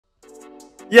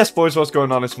Yes, boys, what's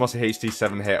going on? It's Mossy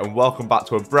HD7 here, and welcome back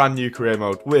to a brand new career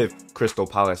mode with Crystal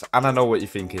Palace. And I know what you're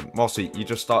thinking, Mossy, you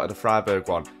just started a Freiburg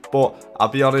one. But I'll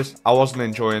be honest, I wasn't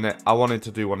enjoying it. I wanted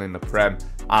to do one in the Prem,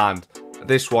 and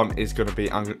this one is going to be,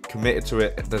 I'm committed to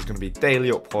it. There's going to be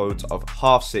daily uploads of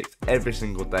 6:30 every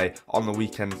single day. On the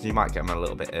weekends, you might get them a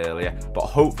little bit earlier. But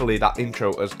hopefully that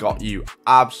intro has got you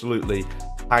absolutely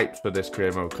hyped for this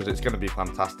career mode, because it's going to be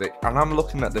fantastic. And I'm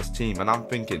looking at this team and I'm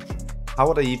thinking, how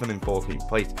are they even in 14th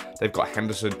place? They've got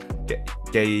Henderson,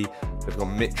 Gay, they've got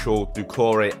Mitchell,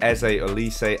 Ducore, Eze,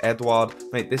 Elise, Edouard.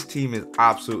 Mate, this team is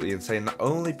absolutely insane. The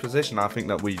only position I think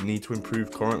that we need to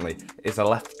improve currently is a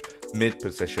left mid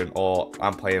position, or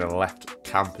I'm playing a left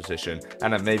cam position,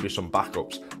 and then maybe some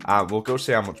backups. We'll go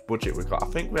see how much budget we've got. I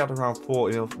think we had around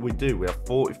 40 mil. We have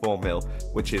 44 mil,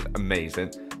 which is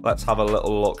amazing. Let's have a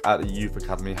little look at the youth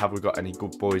academy. Have we got any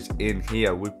good boys in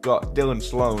here? We've got Dylan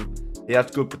Sloan. He has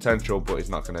good potential, but he's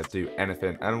not going to do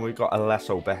anything. And we've got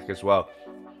Alesso Beck as well.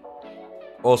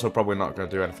 Also probably not going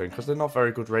to do anything because they're not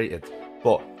very good rated.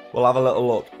 But we'll have a little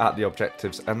look at the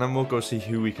objectives and then we'll go see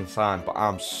who we can sign. But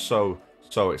I'm so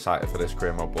excited for this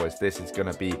career mode, boys. This is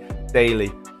going to be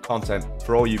daily content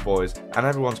for all you boys, and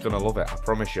everyone's going to love it, I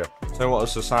promise you. So I want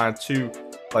us to sign 2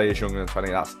 players younger than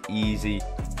 20. That's easy.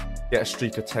 Get a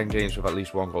streak of 10 games with at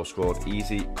least 1 goal scored.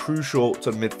 Easy. Crucial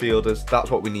to midfielders.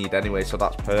 That's what we need anyway, so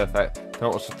that's perfect. Don't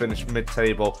want us to finish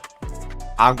mid-table.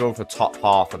 I'm going for top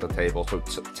half of the table, so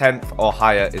 10th or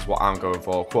higher is what I'm going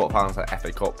for. Quarterfinals at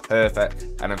FA Cup, perfect.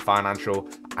 And then financial,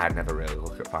 I never really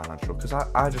look at financial because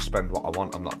I just spend what I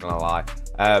want, I'm not going to lie.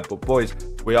 But boys,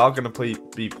 we are going to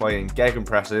be playing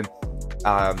gegenpressing.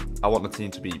 I want the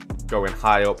team to be going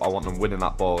high up. I want them winning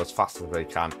that ball as fast as they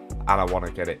can, and I want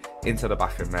to get it into the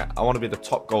back of the net. I want to be the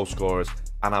top goal scorers,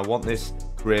 and I want this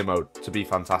career mode to be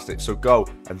fantastic. So go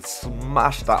and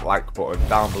smash that like button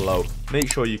down below.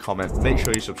 Make sure you comment, make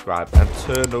sure you subscribe, and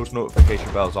turn those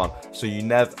notification bells on so you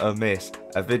never miss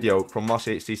a video from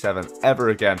Mossy HD7 ever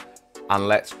again. And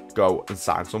let's go and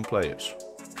sign some players.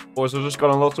 Boys, I've just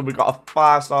gone and looked, and we've got a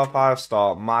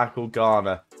 5-star Michael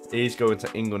Garner. He's going to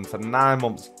England for 9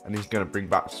 months, and he's going to bring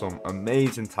back some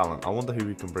amazing talent. I wonder who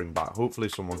he can bring back. Hopefully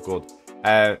someone good.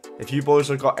 If you boys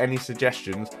have got any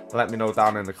suggestions, let me know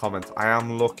down in the comments. I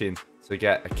am looking to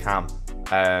get a cam.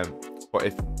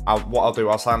 But what I'll do,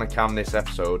 I'll sign a cam this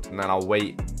episode, and then I'll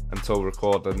wait until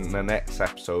recording the next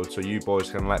episode, so you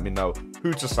boys can let me know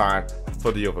who to sign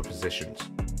for the other positions.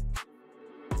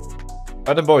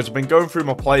 Right then, boys, I've been going through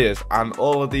my players, and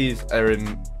all of these are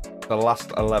in the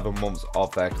last 11 months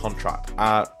of their contract.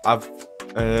 I've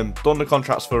done the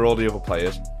contracts for all the other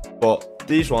players, but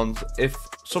these ones, if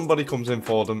somebody comes in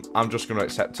for them, I'm just going to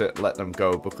accept it, let them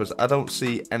go, because I don't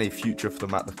see any future for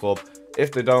them at the club.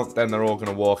 If they don't, then they're all going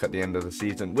to walk at the end of the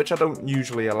season, which I don't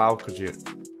usually allow because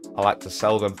I like to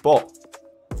sell them. But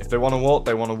if they want to walk,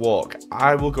 they want to walk.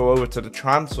 I will go over to the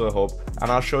transfer hub and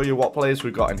I'll show you what players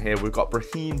we've got in here. We've got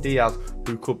Brahim Diaz,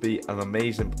 who could be an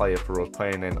amazing player for us,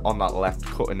 playing in on that left,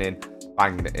 cutting in,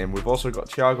 banging it in. We've also got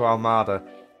Thiago Almada,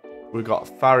 we've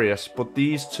got Farias, but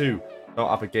these two don't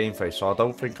have a game face, so I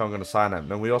don't think I'm going to sign them.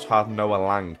 Then we also have Noah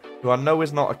Lang, who I know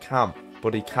is not a cam,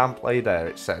 but he can play there,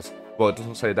 it says. Well, it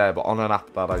doesn't say there, but on an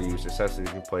app that I use, it says that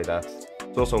he can play there.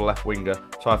 It's also a left winger,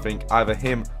 so I think either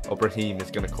him or Brahim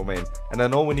is going to come in. And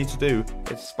then all we need to do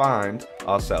is find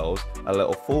ourselves a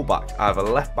little fullback, either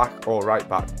left back or right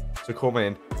back, to come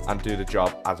in and do the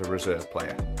job as a reserve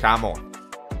player. Come on.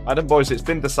 Right then, boys, it's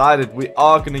been decided we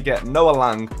are going to get Noah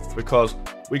Lang, because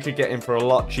we could get him for a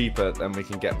lot cheaper than we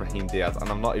can get Brahim Diaz, and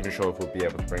I'm not even sure if we'll be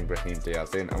able to bring Brahim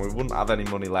Diaz in, and we wouldn't have any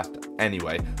money left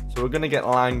anyway. So we're going to get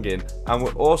Lang in, and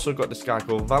we've also got this guy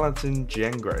called Valentin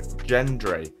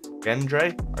Gendre.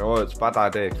 Oh, it's a bad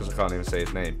idea because I can't even say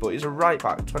his name, but he's a right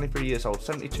back, 23 years old,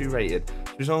 72 rated.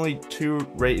 So he's only 2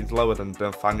 ratings lower than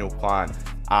Nathaniel Klein,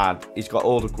 and he's got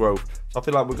all the growth. So I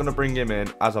feel like we're going to bring him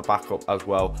in as a backup as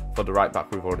well for the right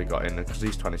back we've already got in, because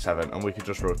he's 27 and we could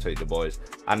just rotate the boys.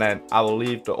 And then I will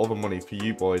leave the other money for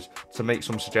you boys to make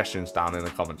some suggestions down in the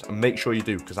comments, and make sure you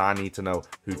do, because I need to know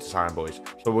who to sign, boys.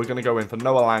 So we're going to go in for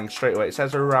Noah Lang straight away. It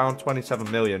says around 27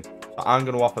 million. So I'm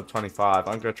going to offer 25.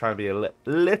 I'm going to try and be a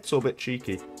little bit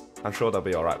cheeky. I'm sure they'll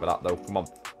be all right with that though. Come on,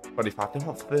 25. They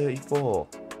want 34.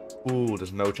 Ooh,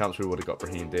 there's no chance we would have got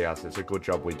Brahim Diaz. It's a good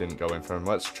job we didn't go in for him.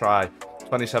 Let's try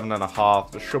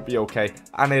 27.5. That should be okay,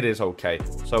 and it is okay.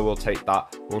 So we'll take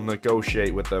that. We'll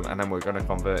negotiate with them, and then we're going to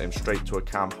convert him straight to a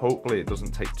cam. Hopefully it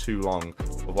doesn't take too long.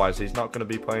 Otherwise, he's not going to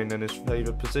be playing in his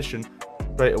favoured position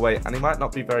straight away, and he might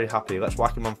not be very happy. Let's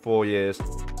whack him on 4 years.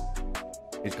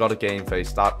 He's got a game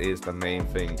face. That is the main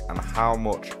thing. And how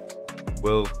much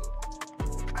will...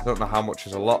 I don't know how much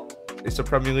is a lot. It's a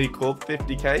Premier League club,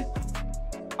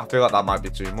 50k. I feel like that might be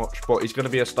too much, but he's going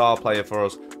to be a star player for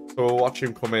us. So we'll watch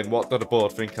him come in. What did the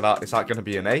board think of that? Is that going to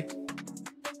be an A?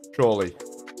 Surely.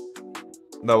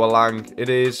 Noah Lang. It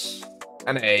is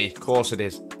an A. Of course it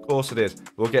is. Of course it is.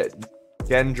 We'll get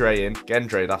Gendre in.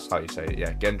 Gendre, that's how you say it.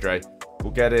 Yeah, Gendre.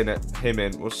 We'll get him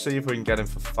in. We'll see if we can get him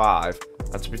for 5.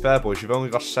 And to be fair, boys, you've only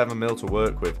got 7 mil to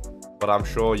work with. But I'm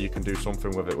sure you can do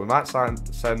something with it. We might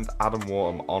send Adam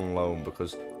Wharton on loan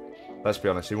because, let's be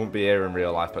honest, he wouldn't be here in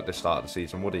real life at the start of the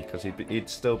season, would he? Because he'd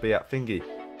still be at Thingy.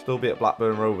 Still be at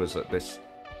Blackburn Rovers at this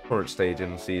current stage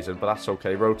in the season. But that's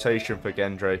okay. Rotation for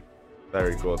Gendre.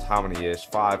 Very good. How many years?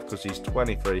 5, because he's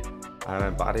 23.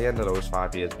 And by the end of those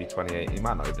 5 years, he'll be 28. He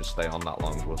might not even stay on that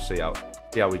long. We'll see how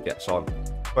he gets on.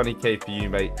 20k for you,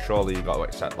 mate. Surely you got to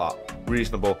accept that.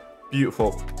 Reasonable.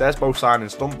 Beautiful. There's both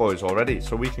signings done, boys, already.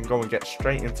 So we can go and get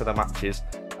straight into the matches.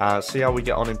 See how we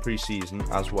get on in pre-season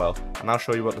as well. And I'll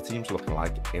show you what the team's looking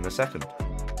like in a second.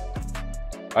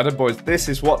 And then, boys, this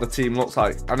is what the team looks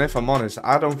like. And if I'm honest,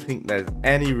 I don't think there's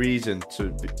any reason to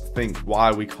think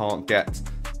why we can't get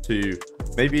to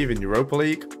maybe even Europa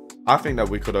League. I think that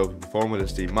we could overperform with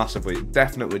this team massively.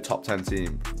 Definitely top 10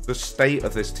 team. The state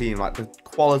of this team, like the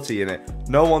quality in it.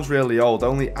 No one's really old.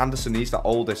 Only Anderson, he's the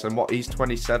oldest. And he's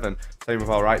 27. Same with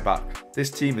our right back.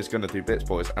 This team is going to do bits,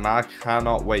 boys. And I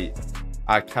cannot wait.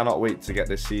 I cannot wait to get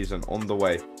this season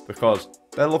underway because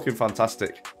they're looking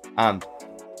fantastic. And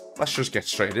let's just get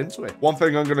straight into it. One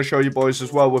thing I'm going to show you, boys,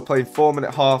 as well. We're playing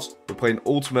 4-minute halves. We're playing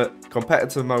ultimate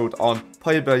competitive mode on.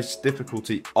 Player-based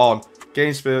difficulty on.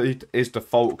 Game speed is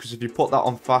default because if you put that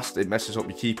on fast, it messes up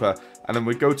your keeper. And then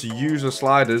we go to user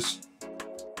sliders.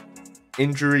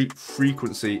 Injury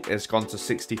frequency has gone to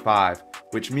 65,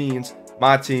 which means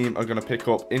my team are going to pick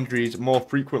up injuries more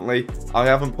frequently. I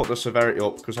haven't put the severity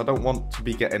up because I don't want to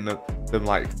be getting them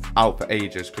like out for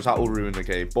ages because that will ruin the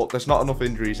game. But there's not enough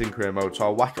injuries in career mode, so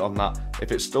I'll whack it on that.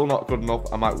 If it's still not good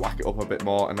enough, I might whack it up a bit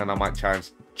more and then I might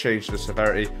change the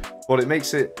severity. But it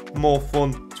makes it more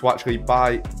fun to actually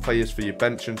buy players for your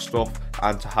bench and stuff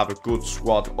and to have a good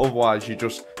squad. Otherwise, you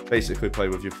just basically play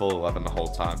with your full 11 the whole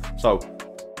time. So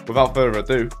without further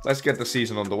ado, let's get the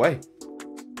season underway.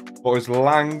 Boys,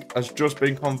 Lang has just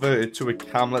been converted to a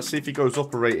cam. Let's see if he goes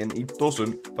up a rating. He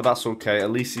doesn't, but that's okay.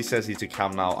 At least he says he's a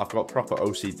cam now. I've got proper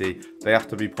OCD. They have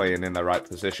to be playing in the right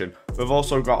position. We've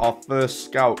also got our first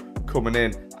scout coming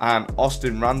in, and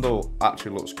Austin Randall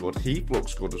actually looks good. Heath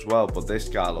looks good as well, but this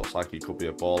guy looks like he could be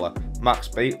a baller. Max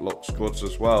Bate looks good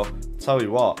as well. Tell you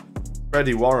what,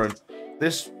 Freddie Warren,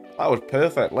 that was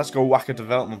perfect. Let's go whack a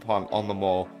development plan on them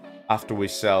all after we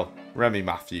sell Remy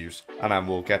Matthews, and then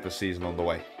we'll get the season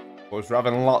underway. But we're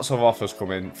having lots of offers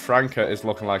come in. Franca is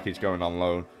looking like he's going on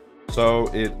loan. So,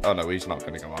 oh no, he's not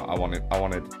going to go out. I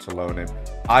wanted to loan him.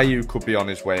 Ayew could be on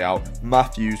his way out.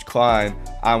 Matthews, Klein,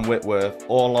 and Whitworth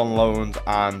all on loans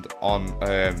and on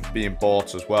being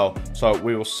bought as well. So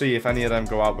we will see if any of them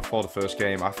go out before the first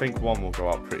game. I think one will go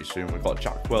out pretty soon. We've got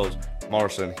Jack Wills,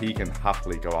 Morrison. He can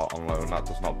happily go out on loan. That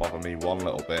does not bother me one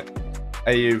little bit.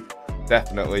 Ayew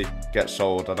definitely gets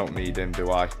sold. I don't need him, do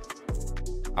I?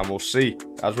 And we'll see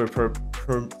as we're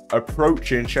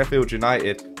approaching Sheffield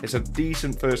United. It's a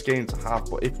decent first game to have,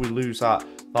 but if we lose that,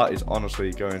 that is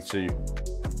honestly going to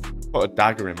put a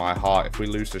dagger in my heart if we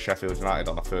lose to Sheffield United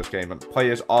on the first game. And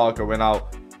players are going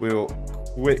out. We'll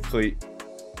quickly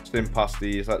skim past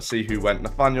these. Let's see who went.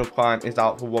 Nathaniel Klein is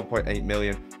out for 1.8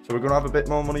 million. So we're going to have a bit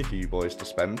more money for you boys to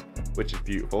spend, which is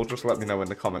beautiful. Just let me know in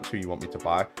the comments who you want me to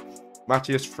buy.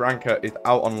 Matthias Franca is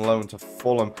out on loan to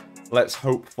Fulham. Let's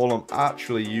hope Fulham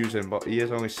actually use him, but he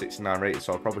is only 69 rated,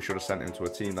 so I probably should have sent him to a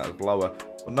team that is lower.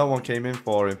 But no one came in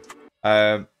for him.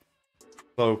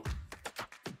 So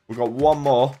we've got one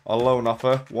more, a loan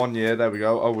offer, 1 year, there we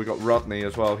go. Oh, we got Rodney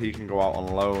as well, he can go out on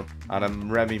loan. And then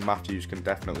Remy Matthews can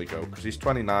definitely go, because he's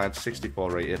 29,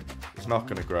 64 rated. He's not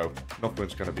going to grow,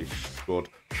 nothing's going to be good.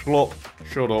 Schlupp,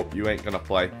 shut up, you ain't going to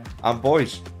play. And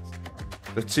boys,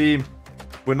 the team...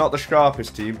 We're not the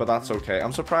sharpest team, but that's okay.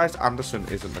 I'm surprised Anderson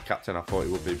isn't the captain. I thought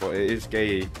he would be, but it is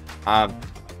Gay. And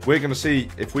we're going to see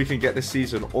if we can get this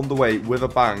season underway with a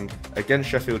bang against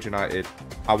Sheffield United.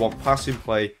 I want passing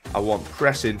play. I want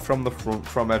pressing from the front,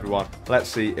 from everyone. Let's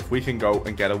see if we can go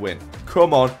and get a win.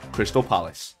 Come on, Crystal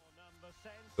Palace.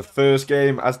 The first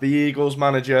game as the Eagles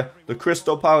manager, the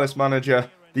Crystal Palace manager,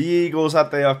 the Eagles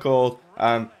as they are called,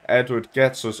 and Edward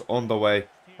gets us underway.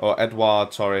 Or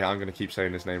Edward, sorry, I'm going to keep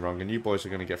saying his name wrong, and you boys are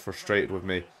going to get frustrated with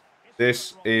me.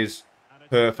 This is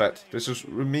perfect. This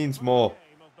means more.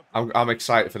 I'm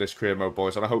excited for this career mode,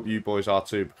 boys, and I hope you boys are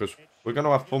too, because we're going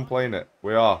to have fun playing it.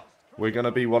 We are. We're going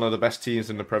to be one of the best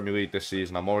teams in the Premier League this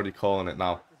season. I'm already calling it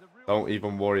now. Don't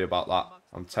even worry about that.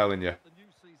 I'm telling you.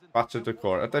 Back to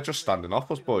Decore. They're just standing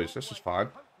off us, boys. This is fine.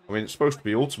 I mean, it's supposed to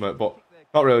be ultimate, but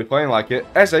not really playing like it.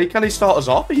 Eze, can he start us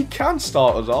off? He can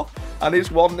start us off. And it's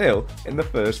 1-0 in the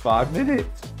first 5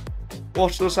 minutes.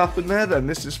 What just happened there then?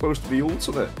 This is supposed to be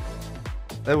ultimate.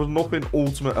 There was nothing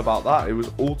ultimate about that. It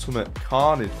was ultimate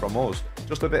carnage from us.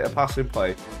 Just a bit of passing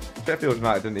play. Sheffield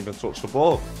United didn't even touch the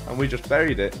ball. And we just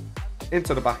buried it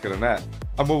into the back of the net.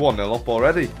 And we're 1-0 up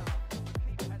already.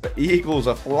 The Eagles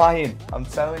are flying. I'm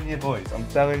telling you, boys. I'm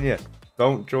telling you.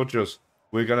 Don't judge us.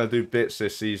 We're going to do bits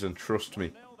this season. Trust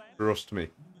me. Trust me.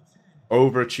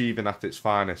 Overachieving at its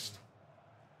finest.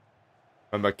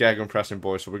 Remember, gegenpressing,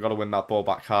 boys. So we've got to win that ball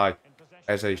back high.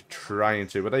 Eze's trying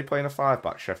to. Were they playing a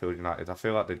 5-back, Sheffield United? I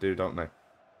feel like they do, don't they?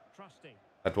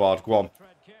 Edouard, go on.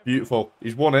 Beautiful.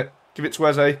 He's won it. Give it to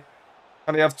Eze.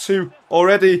 Can he have 2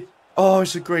 already? Oh,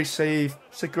 it's a great save.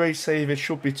 It's a great save. It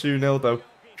should be 2-0, though.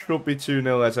 Should be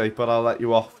 2-0, Eze, but I'll let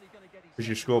you off. Because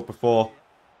you scored before.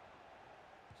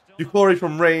 Ducori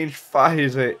from range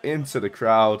fires it into the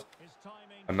crowd.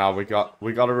 And now we got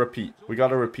to repeat. We got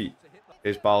to repeat.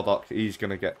 Here's Baldock. He's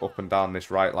going to get up and down this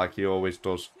right like he always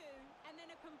does.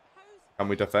 Can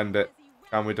we defend it?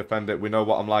 Can we defend it? We know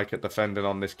what I'm like at defending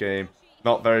on this game.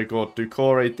 Not very good.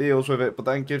 Ducore deals with it, but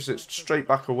then gives it straight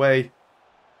back away.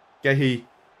 Gehi,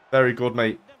 very good,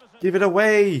 mate. Give it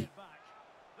away.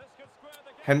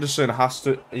 Henderson has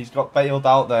to... He's got bailed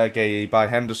out there, Gehi, by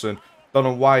Henderson. Don't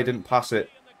know why he didn't pass it.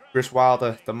 Chris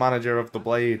Wilder, the manager of the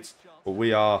Blades. But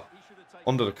we are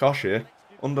under the cosh here.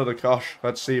 Under the cosh.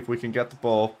 Let's see if we can get the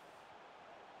ball.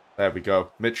 There we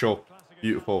go. Mitchell.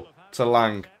 Beautiful. To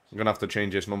Lang. I'm going to have to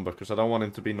change his number because I don't want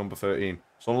him to be number 13.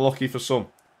 It's unlucky for some.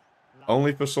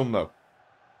 Only for some, though.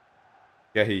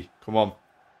 Gehi. Come on.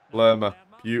 Lerma.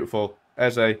 Beautiful.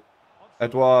 Eze.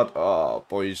 Edouard. Oh,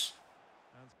 boys.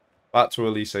 Back to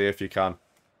Elise if you can.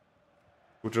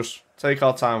 We'll just take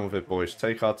our time with it, boys.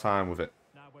 Take our time with it.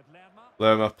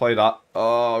 Lerma, play that.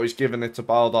 Oh, he's giving it to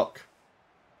Baldock.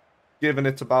 Giving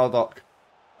it to Baldock.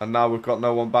 And now we've got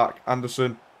no one back.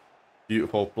 Anderson.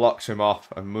 Beautiful. Blocks him off.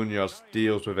 And Munoz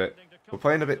deals with it. We're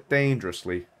playing a bit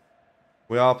dangerously.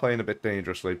 We are playing a bit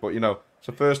dangerously. But, you know, it's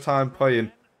the first time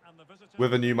playing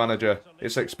with a new manager.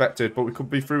 It's expected. But we could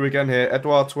be through again here.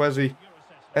 Edouard to Eze.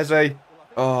 Eze.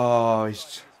 Oh,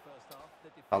 he's...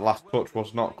 That last touch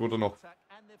was not good enough.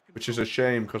 Which is a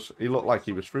shame because he looked like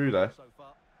he was through there.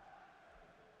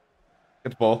 Get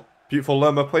the ball. Beautiful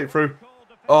Lerma. Play it through.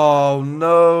 Oh,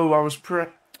 no. I was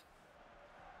pressing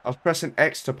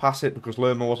X to pass it because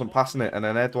Lerma wasn't passing it. And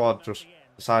then Edouard just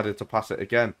decided to pass it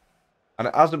again. And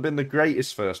it hasn't been the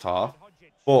greatest first half.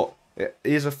 But it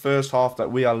is a first half that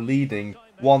we are leading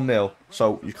 1-0.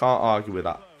 So you can't argue with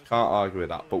that. You can't argue with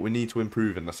that. But we need to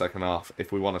improve in the second half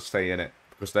if we want to stay in it.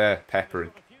 Because they're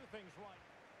peppering.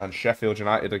 And Sheffield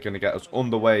United are going to get us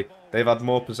underway. They've had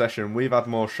more possession. We've had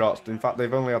more shots. In fact,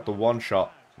 they've only had the one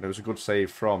shot. And it was a good save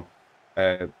from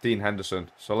Dean Henderson.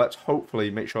 So let's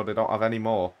hopefully make sure they don't have any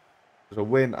more. There's a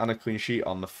win and a clean sheet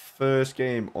on the first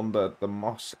game under the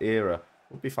Moss era.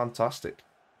 Would be fantastic.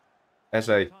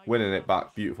 Eze winning it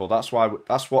back. Beautiful. That's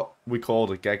what we call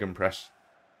the gegenpress.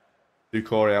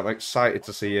 Ducore, I'm excited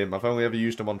to see him. I've only ever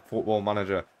used him on Football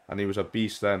Manager. And he was a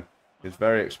beast then. He's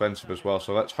very expensive as well.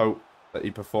 So let's hope that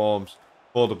he performs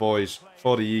for the boys,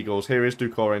 for the Eagles. Here is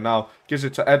Ducore now. Gives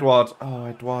it to Edouard. Oh,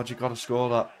 Edouard, you got to score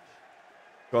that.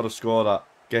 Got to score that.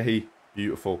 Gehi,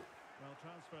 beautiful.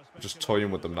 Just toying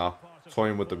with them now.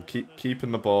 Toying with them.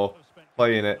 Keeping the ball.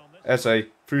 Playing it. Eze,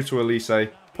 through to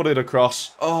Elise. Put it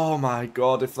across. Oh my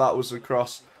God, if that was a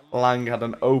cross. Lang had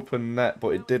an open net,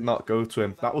 but it did not go to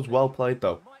him. That was well played,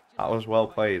 though. That was well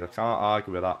played. I can't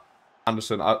argue with that.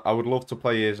 Anderson, I would love to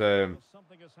play his, you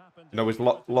know, his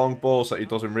long balls that he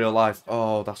does in real life.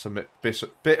 Oh, that's a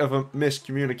bit of a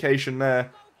miscommunication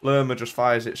there. Lerma just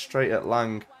fires it straight at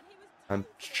Lang. And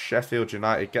Sheffield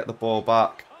United get the ball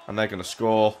back. And they're going to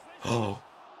score. Oh,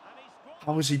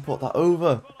 how has he put that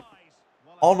over?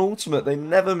 On Ultimate, they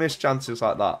never miss chances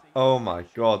like that. Oh my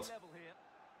God.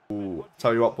 Ooh,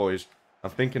 tell you what, boys.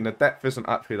 I'm thinking the depth isn't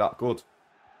actually that good.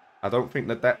 I don't think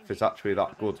the depth is actually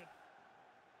that good.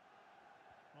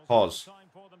 Pause.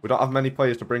 We don't have many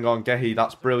players to bring on. Gehi,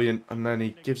 that's brilliant. And then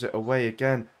he gives it away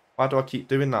again. Why do I keep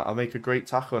doing that? I make a great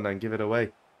tackle and then give it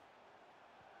away.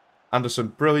 Anderson,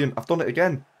 brilliant. I've done it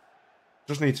again.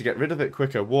 Just need to get rid of it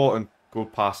quicker. Wharton,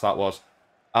 good pass that was.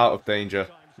 Out of danger.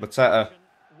 Mateta.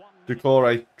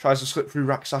 Ducore tries to slip through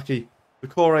Raksaki.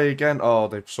 Ducore again. Oh,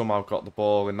 they've somehow got the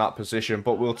ball in that position,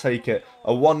 but we'll take it.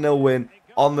 A 1-0 win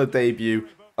on the debut.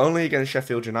 Only against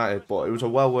Sheffield United, but it was a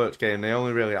well-worked game. They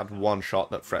only really had one shot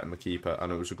that threatened the keeper,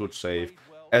 and it was a good save.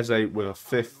 Eze with a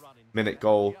 5th-minute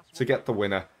goal to get the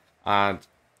winner. And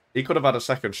he could have had a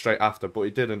second straight after, but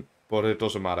he didn't. But it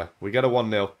doesn't matter. We get a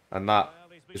 1-0, and that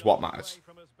is what matters.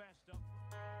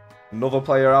 Another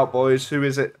player out, boys. Who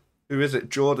is it? Who is it?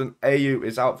 Jordan Ayew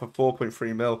is out for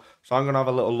 4.3 mil. So I'm going to have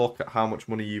a little look at how much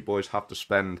money you boys have to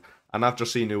spend. And I've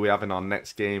just seen who we have in our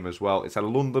next game as well. It's a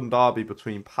London derby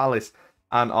between Palace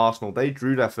and Arsenal. They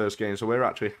drew their first game, so we're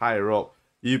actually higher up.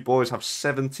 You boys have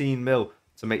 17 mil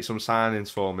to make some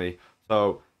signings for me.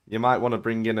 So you might want to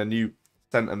bring in a new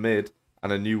centre mid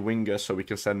and a new winger so we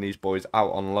can send these boys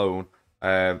out on loan.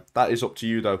 That is up to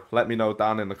you though. Let me know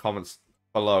down in the comments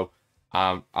below.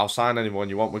 I'll sign anyone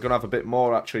you want. We're going to have a bit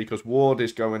more actually because Ward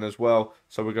is going as well.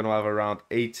 So we're going to have around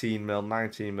 18 mil,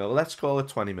 19 mil. Let's call it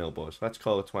 20 mil, boys. Let's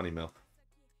call it 20 mil.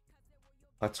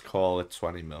 Let's call it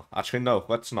 20 mil. Actually, no,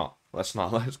 let's not. Let's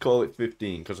not. Let's call it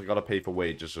 15 because I've got to pay for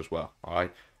wages as well. All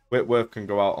right. Whitworth can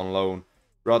go out on loan.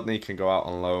 Rodney can go out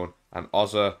on loan. And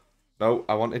Ozza, no,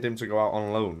 I wanted him to go out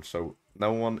on loan. So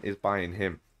no one is buying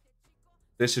him.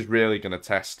 This is really going to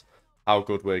test how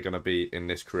good we're going to be in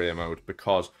this career mode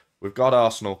because we've got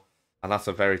Arsenal, and that's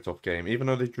a very tough game. Even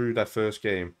though they drew their first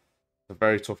game, it's a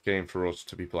very tough game for us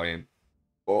to be playing.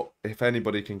 But if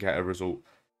anybody can get a result,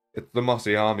 it's the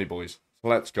Mossy Army, boys. So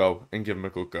let's go and give them a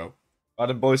good go. Right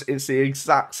then, boys, it's the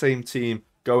exact same team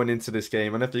going into this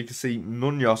game. And if you can see,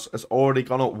 Munoz has already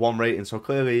gone up 1 rating, so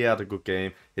clearly he had a good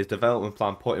game. His development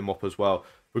plan put him up as well.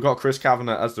 We've got Chris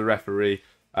Kavanagh as the referee.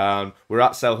 We're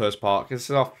at Selhurst Park. This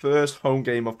is our first home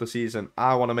game of the season.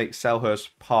 I want to make Selhurst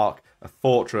Park a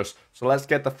fortress. So let's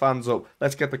get the fans up.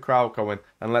 Let's get the crowd going.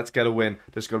 And let's get a win.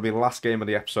 This is going to be the last game of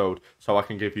the episode. So I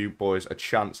can give you boys a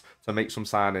chance to make some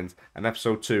signings. And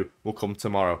episode 2 will come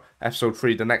tomorrow. Episode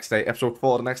 3 the next day. Episode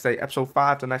 4 the next day. Episode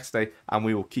 5 the next day. And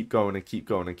we will keep going and keep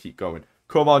going and keep going.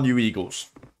 Come on, you Eagles.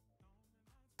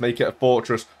 Make it a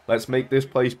fortress. Let's make this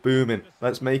place booming.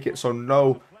 Let's make it so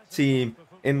no team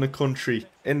in the country,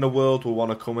 in the world will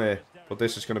want to come here. But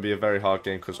this is going to be a very hard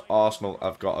game because Arsenal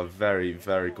have got a very,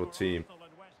 very good team.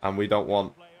 And we don't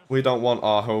want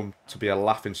our home to be a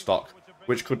laughing stock,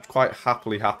 which could quite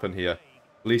happily happen here.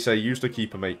 Lisa, use the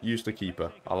keeper, mate. Use the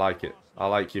keeper. I like it. I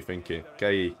like your thinking.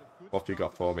 Gay, what have you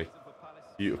got for me?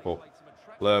 Beautiful.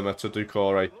 Lerma to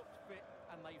Doucouré.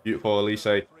 Beautiful,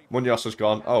 Elise. Munoz has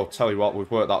gone. Oh, tell you what, we've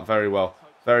worked that very well.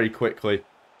 Very quickly.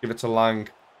 Give it to Lang.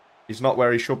 He's not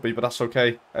where he should be, but that's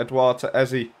okay. Edouard to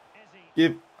Eze.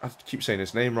 I keep saying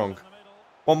his name wrong.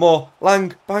 One more.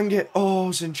 Lang. Bang it. Oh,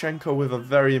 Zinchenko with a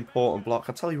very important block.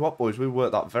 I tell you what, boys, we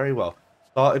worked that very well.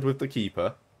 Started with the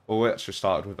keeper. Well, we actually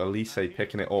started with Elise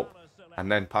picking it up and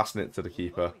then passing it to the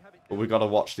keeper. But we've got to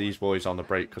watch these boys on the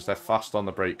break because they're fast on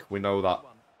the break. We know that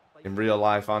in real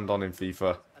life and on in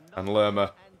FIFA. And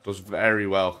Lerma does very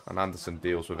well. And Anderson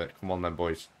deals with it. Come on then,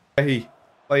 boys. Hey,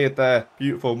 play it there.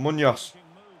 Beautiful. Munoz.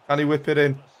 Can he whip it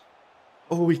in?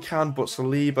 Oh, he can, but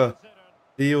Saliba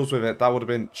deals with it. That would have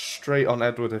been straight on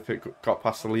Edward if it got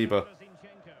past Saliba.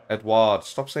 Edouard.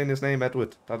 Stop saying his name,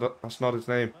 Edward. That's not his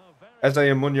name. Eze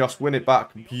and Munoz win it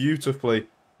back beautifully.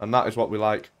 And that is what we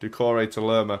like. Doucouré to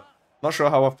Lerma. Not sure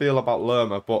how I feel about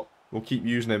Lerma, but we'll keep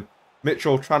using him.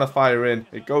 Mitchell trying to fire in.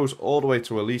 It goes all the way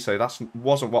to Elise. That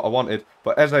wasn't what I wanted.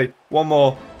 But Eze, one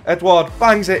more. Edouard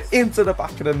bangs it into the back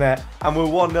of the net. And we're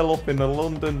 1-0 up in the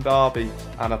London derby.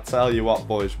 And I tell you what,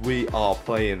 boys, we are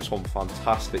playing some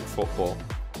fantastic football.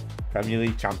 Premier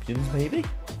League champions, maybe?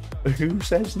 Who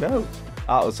says no?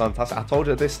 That was fantastic. I told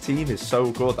you this team is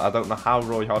so good. I don't know how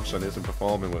Roy Hodgson isn't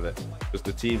performing with it. Because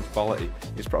the team's quality.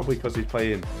 It's probably because he's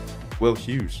playing Will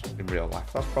Hughes in real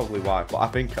life. That's probably why. But I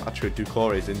think actually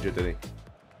Doucouré is injured, isn't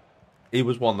he? He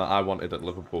was one that I wanted at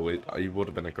Liverpool. He would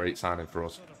have been a great signing for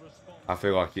us. I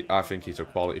think he's a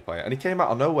quality player. And he came out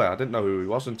of nowhere. I didn't know who he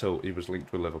was until he was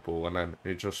linked with Liverpool. And then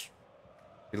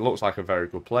he looks like a very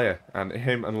good player. And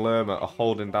him and Lerma are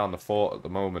holding down the fort at the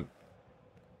moment.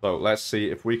 So let's see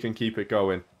if we can keep it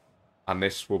going. And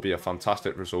this will be a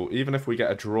fantastic result. Even if we get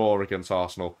a draw against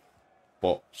Arsenal.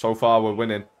 But so far we're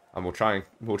winning. And we'll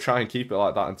try and keep it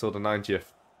like that until the 90th.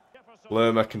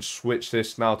 Lerma can switch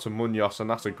this now to Munoz, and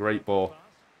that's a great ball.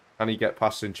 Can he get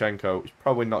past Zinchenko? He's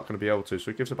probably not going to be able to,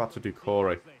 so he gives it back to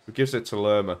Doucouré, who gives it to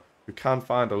Lerma, who can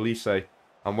find Elise.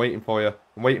 I'm waiting for you.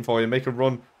 I'm waiting for you. Make a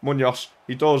run. Munoz.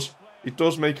 He does. He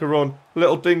does make a run.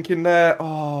 Little dink in there.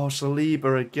 Oh,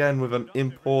 Saliba again with an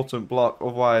important block.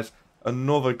 Otherwise,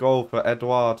 another goal for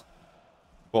Edouard.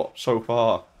 But so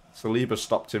far, Saliba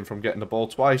stopped him from getting the ball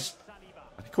twice.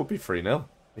 It could be 3-0.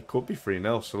 It could be 3-0.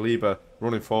 Saliba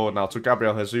running forward now to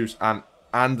Gabriel Jesus and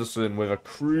Anderson with a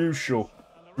crucial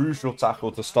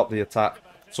tackle to stop the attack.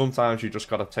 Sometimes you just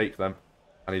got to take them.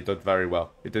 And he did very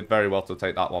well. He did very well to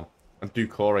take that one. And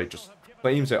Doucouré just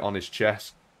claims it on his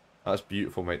chest. That's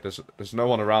beautiful, mate. There's no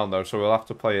one around, though, so we'll have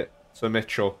to play it to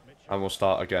Mitchell, and we'll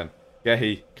start again.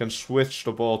 Gehi can switch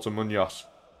the ball to Munoz.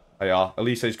 They are.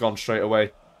 Elise's gone straight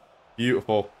away.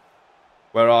 Beautiful.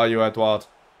 Where are you, Edouard?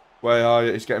 Where are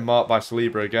you? He's getting marked by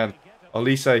Saliba again.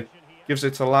 Elise gives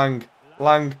it to Lang.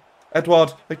 Lang.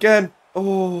 Edouard again.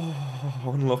 Oh,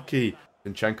 unlucky.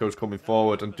 Zinchenko's coming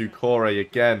forward, and Doucouré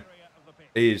again.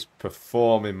 He is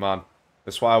performing, man.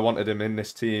 That's why I wanted him in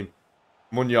this team.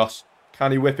 Munoz.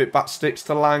 Can he whip it back? Sticks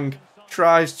to Lang.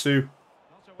 Tries to.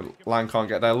 But Lang can't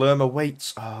get there. Lerma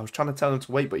waits. Oh, I was trying to tell him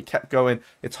to wait, but he kept going.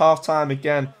 It's half time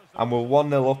again. And we're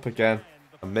 1-0 up again.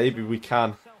 And maybe we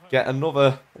can get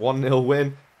another 1-0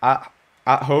 win at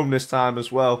home this time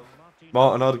as well.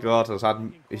 Martin Odegaard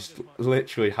he's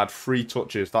literally had 3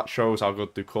 touches. That shows how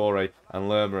good Doucouré and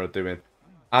Lerma are doing.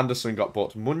 Anderson got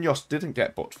booked. Munoz didn't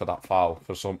get booked for that foul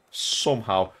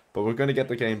somehow. But we're going to get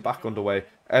the game back underway.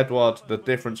 Edouard, the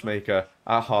difference maker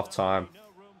at half time.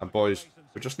 And boys,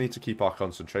 we just need to keep our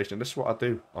concentration. This is what I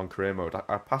do on career mode.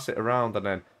 I pass it around, and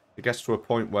then it gets to a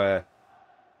point where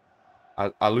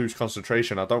I lose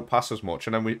concentration. I don't pass as much,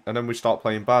 and then we start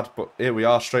playing bad. But here we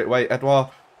are straight away. Edouard,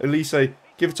 Elise,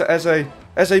 give it to Eze.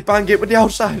 Eze, bang it with the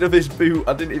outside of his boot.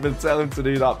 I didn't even tell him to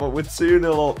do that. But we're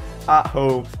 2-0 up at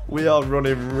home. We are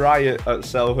running riot at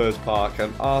Selhurst Park,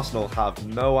 and Arsenal have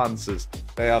no answers.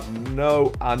 They have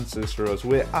no answers for us.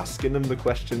 We're asking them the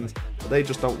questions, but they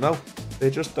just don't know. They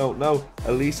just don't know.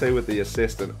 Elise with the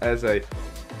assist and Eze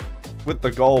with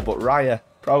the goal, but Raya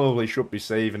probably should be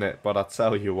saving it. But I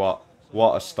tell you what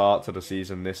a start to the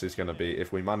season this is going to be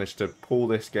if we manage to pull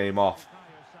this game off.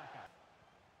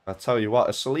 I tell you what,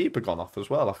 has Saliba gone off as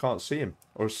well? I can't see him.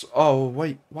 Or oh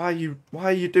wait, why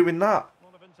are you doing that?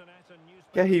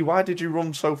 Gehi, why did you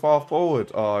run so far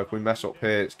forward? Oh, if we mess up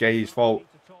here, it's Gehi's fault.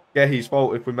 Gehi's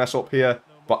fault if we mess up here.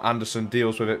 But Anderson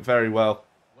deals with it very well.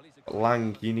 But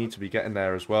Lang, you need to be getting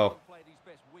there as well.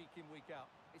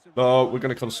 No, we're going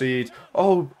to concede.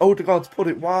 Oh, Odegaard's put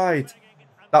it wide.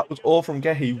 That was all from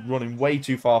Gehi running way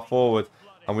too far forward.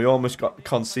 And we almost got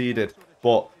conceded.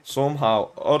 But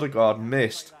somehow Odegaard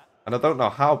missed. And I don't know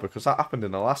how, because that happened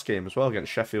in the last game as well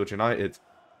against Sheffield United.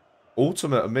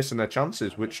 Ultimate are missing their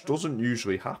chances, which doesn't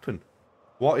usually happen.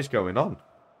 What is going on?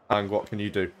 And what can you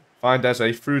do? Find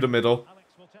Eze through the middle.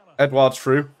 Edouard's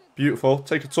through. Beautiful.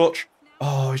 Take a touch.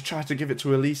 Oh, he's tried to give it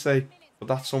to Elise. But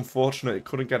that's unfortunate. He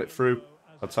couldn't get it through.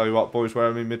 I'll tell you what, boys, where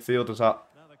are my midfielders at?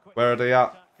 Where are they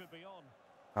at?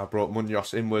 I brought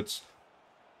Munoz inwards.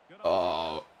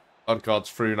 Oh, Odegaard's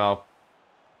through now.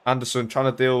 Anderson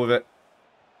trying to deal with it.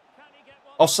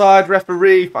 Offside,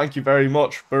 referee. Thank you very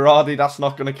much. Berardi, that's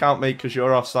not going to count, mate, because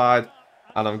you're offside.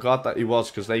 And I'm glad that he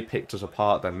was, because they picked us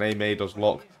apart then. They made us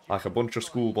look like a bunch of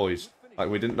schoolboys. Like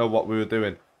we didn't know what we were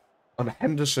doing. And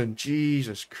Henderson,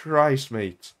 Jesus Christ,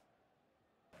 mate.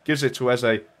 Gives it to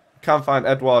Eze. Can't find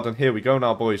Edouard, and here we go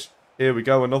now, boys. Here we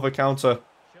go, another counter.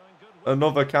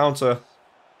 Another counter.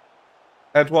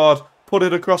 Edouard, put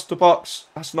it across the box.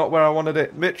 That's not where I wanted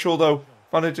it. Mitchell, though,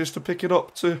 manages to pick it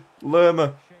up to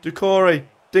Lerma. Doucouré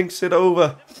dinks it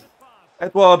over.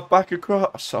 Edouard back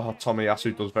across. Oh,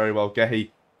 Tomiyasu does very well. Gehi,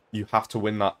 you have to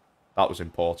win that. That was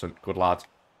important. Good lad.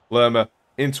 Lerma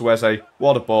into Eze.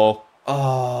 What a ball.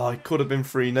 Oh, it could have been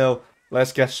 3-0.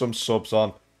 Let's get some subs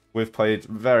on. We've played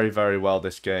very, very well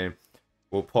this game.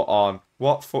 We'll put on...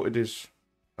 What footed is...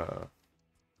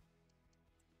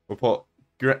 we'll put...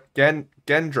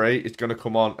 Gendre is going to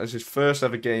come on as his first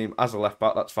ever game as a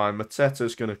left-back. That's fine.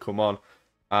 Mateta's going to come on.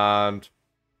 And...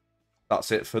 That's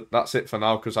it for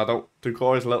now, because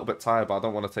Doucouré's a little bit tired, but I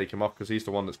don't want to take him off because he's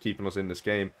the one that's keeping us in this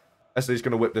game. Esley's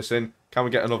going to whip this in. Can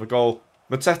we get another goal?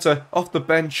 Mateta off the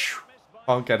bench.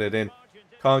 Can't get it in.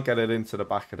 Can't get it into the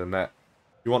back of the net.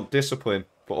 You want discipline,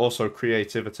 but also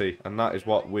creativity, and that is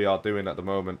what we are doing at the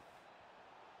moment.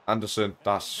 Anderson,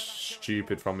 that's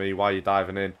stupid from me. Why are you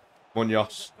diving in?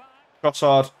 Munoz,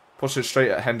 Trossard, puts it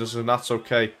straight at Henderson. That's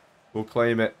okay. We'll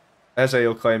claim it. Eze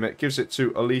will claim it. Gives it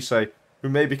to Elise, who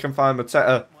maybe can find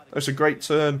Mateta. That's a great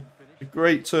turn. A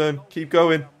great turn. Keep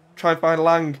going. Try and find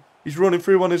Lang. He's running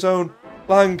through on his own.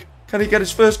 Lang, can he get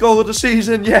his first goal of the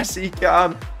season? Yes, he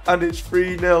can. And it's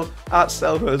 3-0 at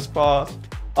Selhurst Park.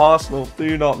 Arsenal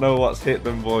do not know what's hit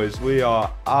them, boys. We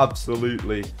are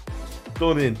absolutely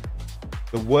stunning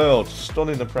the world,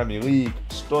 stunning the Premier League,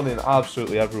 stunning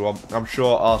absolutely everyone. I'm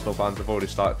sure Arsenal fans have already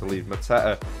started to leave.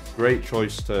 Mateta, great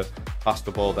choice to pass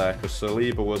the ball there because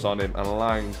Saliba was on him, and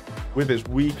Lang, with his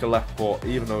weaker left foot,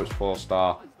 even though it's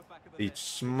 4-star, he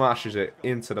smashes it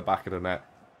into the back of the net.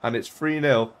 And it's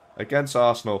 3-0 against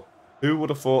Arsenal. Who would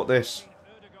have thought this?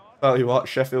 Tell you what,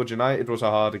 Sheffield United was a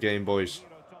harder game, boys.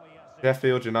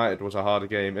 Sheffield United was a harder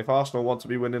game. If Arsenal want to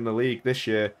be winning the league this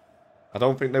year, I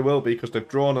don't think they will be because they've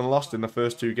drawn and lost in the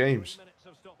first 2 games.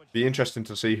 Be interesting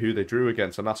to see who they drew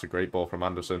against, and that's a great ball from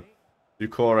Anderson.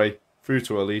 Ducore through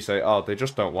to Elise. Oh, they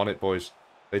just don't want it, boys.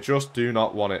 They just do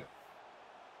not want it.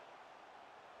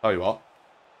 Tell you what,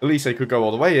 Elise could go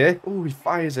all the way here. Oh, he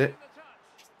fires it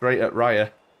straight at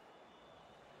Raya.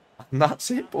 And that's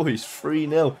it, boys.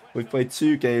 3-0. We've played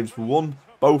 2 games. Won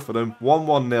both of them.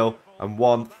 1-1-0 and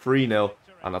 1-3-0.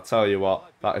 And I'll tell you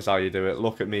what, that is how you do it.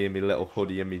 Look at me in my little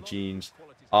hoodie and my jeans.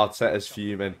 Arteta's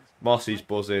fuming. Mossy's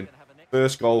buzzing.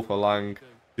 First goal for Lang.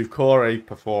 Ducore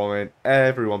performing.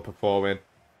 Everyone performing.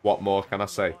 What more can I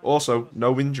say? Also,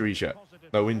 no injuries yet.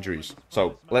 No injuries.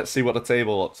 So, let's see what the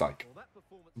table looks like.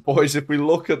 Boys, if we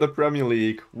look at the Premier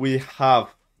League, we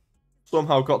have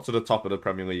somehow got to the top of the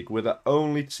Premier League. We're the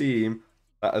only team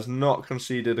that has not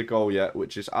conceded a goal yet,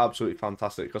 which is absolutely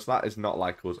fantastic because that is not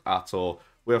like us at all.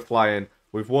 We're flying.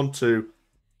 We've won 2.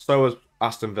 So has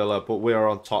Aston Villa, but we are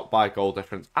on top by goal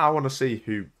difference. I want to see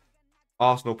who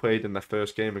Arsenal played in their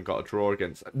first game and got a draw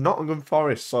against Nottingham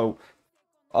Forest. So,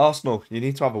 Arsenal, you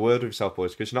need to have a word with yourself,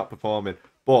 boys, because you're not performing.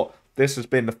 But this has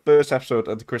been the first episode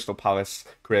of the Crystal Palace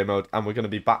career mode, and we're going to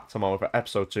be back tomorrow for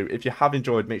episode 2. If you have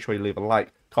enjoyed, make sure you leave a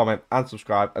like, comment, and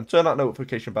subscribe, and turn that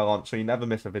notification bell on so you never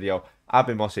miss a video. I've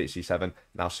been Mossy87, and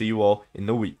I'll see you all in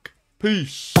the week.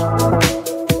 Peace!